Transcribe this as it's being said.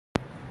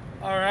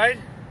All right,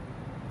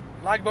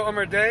 Lag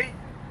BaOmer day,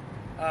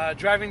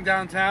 driving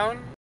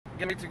downtown,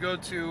 getting ready to go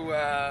to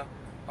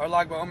our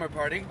Lag BaOmer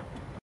party.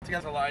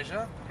 Here's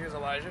Elijah. He's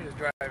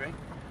driving.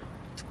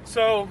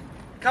 So,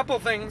 a couple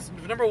things.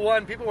 Number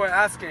one, people were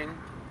asking,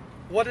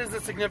 what is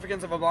the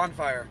significance of a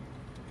bonfire?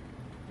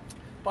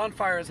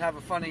 Bonfires have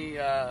a funny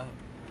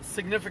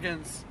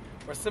significance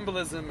or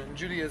symbolism in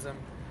Judaism,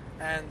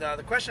 and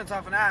the question that's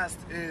often asked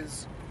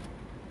is,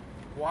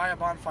 why a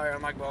bonfire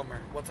on Lag BaOmer?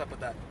 What's up with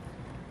that?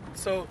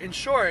 So, in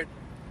short,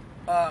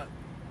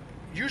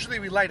 usually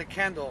we light a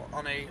candle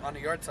on a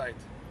yard site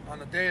on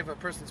the day of a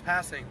person's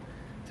passing.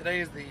 Today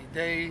is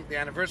the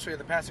anniversary of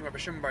the passing of Rabbi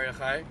Shimon Bar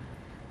Yochai,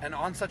 and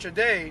on such a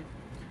day,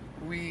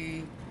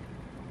 we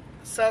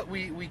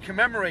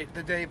commemorate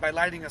the day by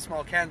lighting a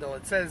small candle.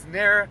 It says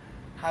Ner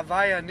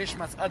Havaya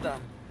Nishmas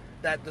Adam,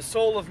 that the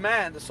soul of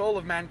man, the soul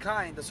of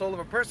mankind, the soul of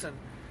a person,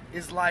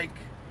 is like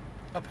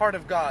a part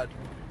of God,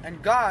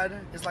 and God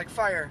is like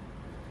fire.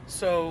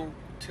 So,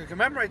 to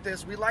commemorate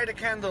this, we light a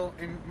candle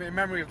in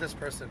memory of this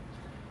person.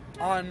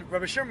 On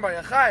Rabbi Shimon Bar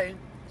Yochai,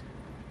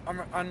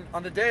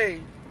 on the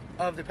day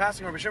of the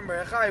passing of Rabbi Shimon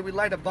Bar Yochai, we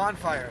light a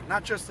bonfire,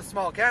 not just a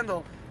small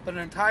candle, but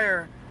an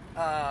entire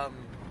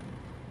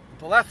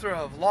plethora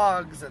of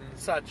logs and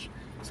such.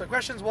 So the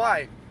question is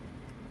why?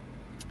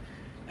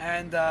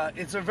 And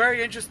it's a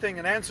very interesting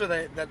answer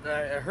that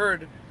I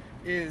heard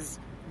is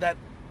that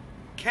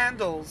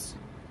candles,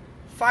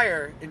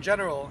 fire in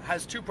general,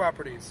 has two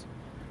properties.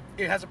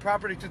 It has a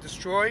property to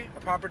destroy, a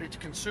property to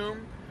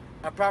consume,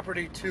 a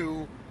property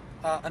to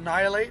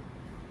annihilate,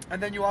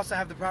 and then you also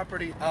have the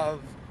property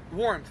of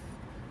warmth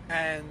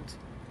and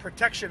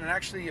protection. And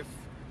actually, if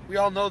we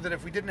all know that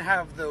if we didn't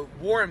have the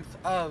warmth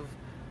of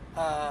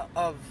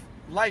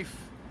life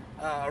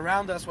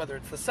around us, whether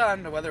it's the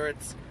sun or whether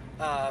it's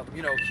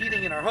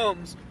heating in our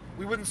homes,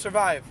 we wouldn't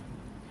survive.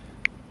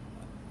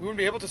 We wouldn't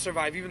be able to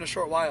survive even a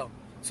short while.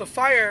 So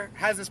fire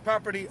has this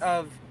property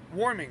of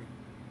warming,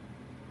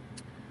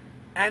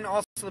 and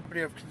also the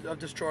property of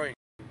destroying.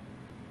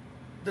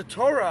 The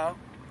Torah,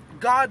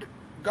 God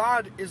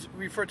is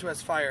referred to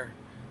as fire.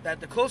 That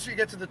the closer you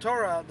get to the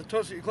Torah, the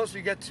closer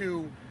you get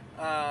to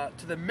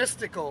the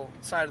mystical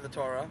side of the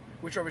Torah,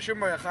 which Rabbi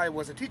Shimon Bar Yochai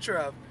was a teacher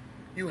of,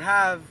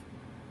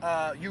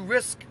 you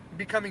risk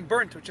becoming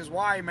burnt, which is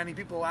why many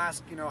people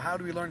ask, how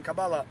do we learn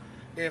Kabbalah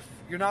if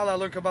you're not allowed to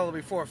learn Kabbalah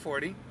before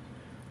 40?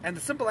 And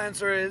the simple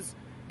answer is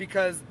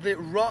because the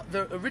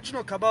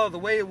original Kabbalah, the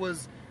way it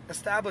was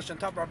established on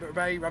top of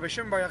Rabbi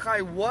Shimon Bar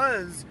Yochai,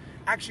 was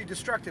actually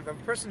destructive. A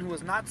person who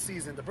was not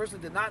seasoned, a person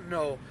who did not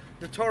know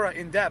the Torah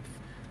in depth,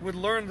 would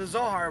learn the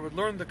Zohar, would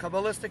learn the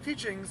Kabbalistic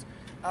teachings,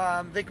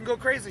 they can go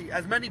crazy,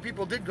 as many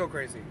people did go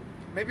crazy.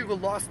 Many people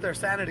lost their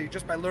sanity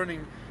just by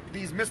learning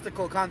these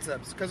mystical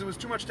concepts, because it was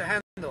too much to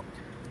handle.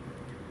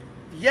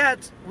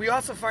 Yet, we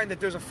also find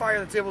that there's a fire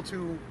that's able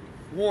to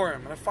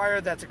warm, and a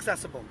fire that's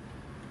accessible.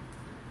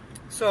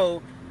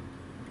 So,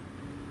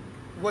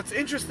 what's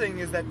interesting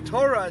is that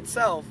Torah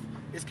itself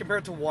is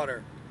compared to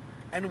water.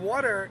 And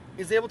water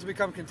is able to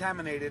become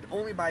contaminated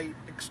only by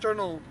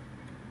external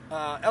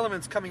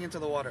elements coming into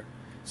the water.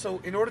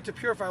 So in order to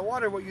purify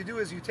water, what you do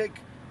is you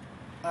take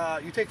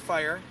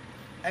fire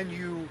and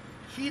you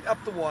heat up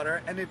the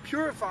water, and it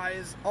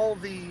purifies all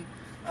the negative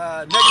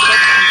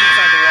entities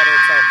inside the water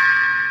itself.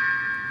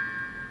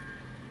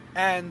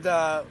 And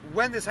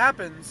when this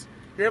happens,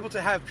 you're able to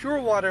have pure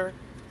water,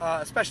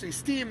 especially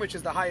steam, which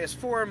is the highest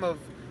form of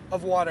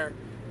water,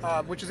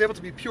 which is able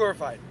to be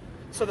purified.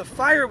 So the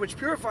fire which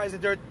purifies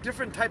it, there are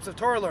different types of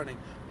Torah learning.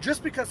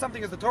 Just because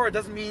something is the Torah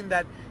doesn't mean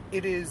that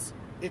it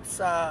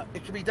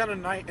can be done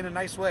in a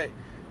nice way.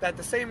 That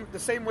the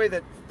same way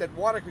that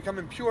water can become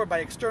impure by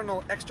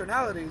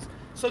externalities,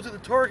 so too the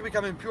Torah can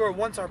become impure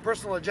once our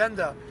personal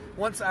agenda,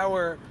 once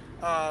our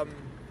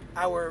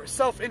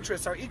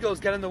self-interests, our egos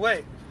get in the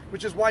way.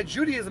 Which is why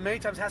Judaism many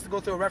times has to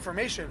go through a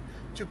reformation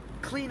to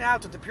clean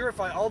out and to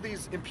purify all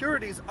these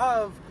impurities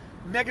of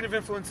negative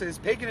influences,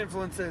 pagan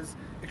influences,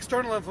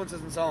 external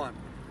influences, and so on.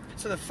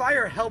 So the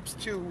fire helps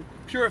to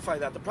purify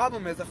that. The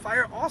problem is the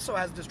fire also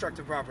has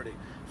destructive property.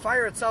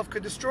 Fire itself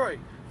could destroy.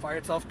 Fire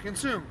itself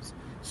consumes.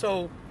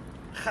 So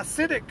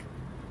Hasidic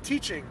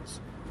teachings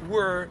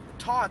were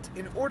taught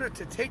in order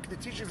to take the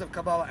teachings of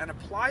Kabbalah and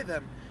apply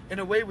them in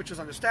a way which was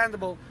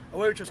understandable, a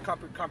way which was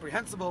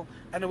comprehensible,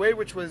 and a way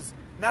which was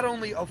not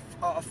only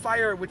a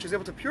fire which is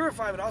able to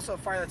purify, but also a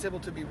fire that's able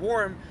to be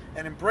warm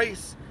and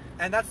embrace.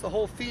 And that's the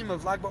whole theme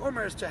of Lag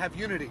BaOmer, is to have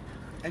unity.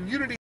 And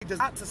unity does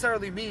not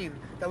necessarily mean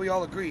that we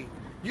all agree.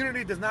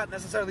 Unity does not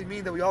necessarily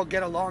mean that we all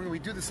get along and we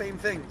do the same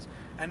things.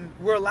 And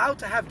we're allowed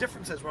to have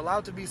differences. We're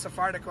allowed to be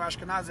Sephardic or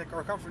Ashkenazic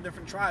or come from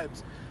different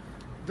tribes.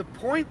 The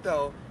point,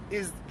 though,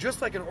 is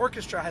just like an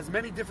orchestra has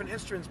many different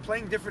instruments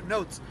playing different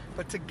notes,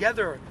 but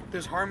together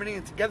there's harmony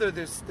and together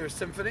there's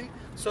symphony.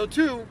 So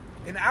too,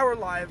 in our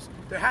lives,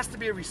 there has to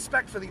be a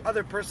respect for the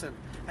other person,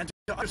 and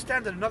to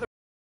understand that another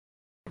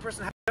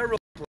person has their role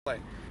to play.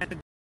 And in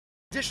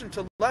addition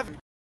to loving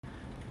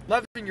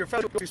your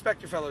fellow Jew,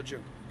 respect your fellow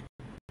Jew.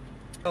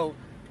 So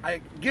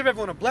I give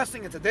everyone a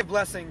blessing. It's a day of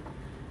blessing.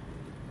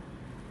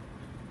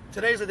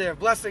 Today is a day of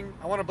blessing.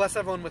 I want to bless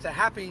everyone with a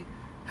happy,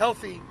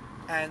 healthy,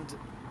 and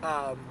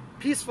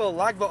peaceful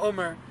Lag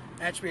BaOmer.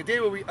 And it should be a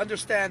day where we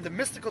understand the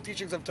mystical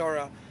teachings of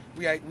Torah.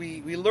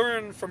 We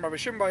learn from Rabbi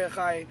Shimon Bar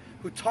Yochai,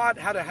 who taught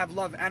how to have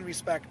love and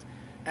respect,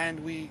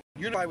 and we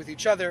unify with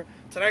each other.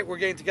 Tonight we're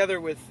getting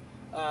together with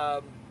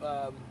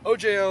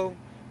OJO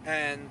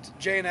and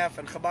JNF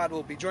and Chabad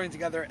will be joining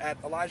together at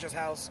Elijah's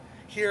house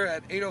here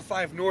at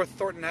 805 North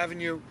Thornton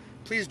Avenue.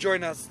 Please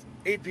join us,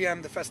 8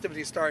 p.m. The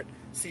festivities start.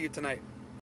 See you tonight.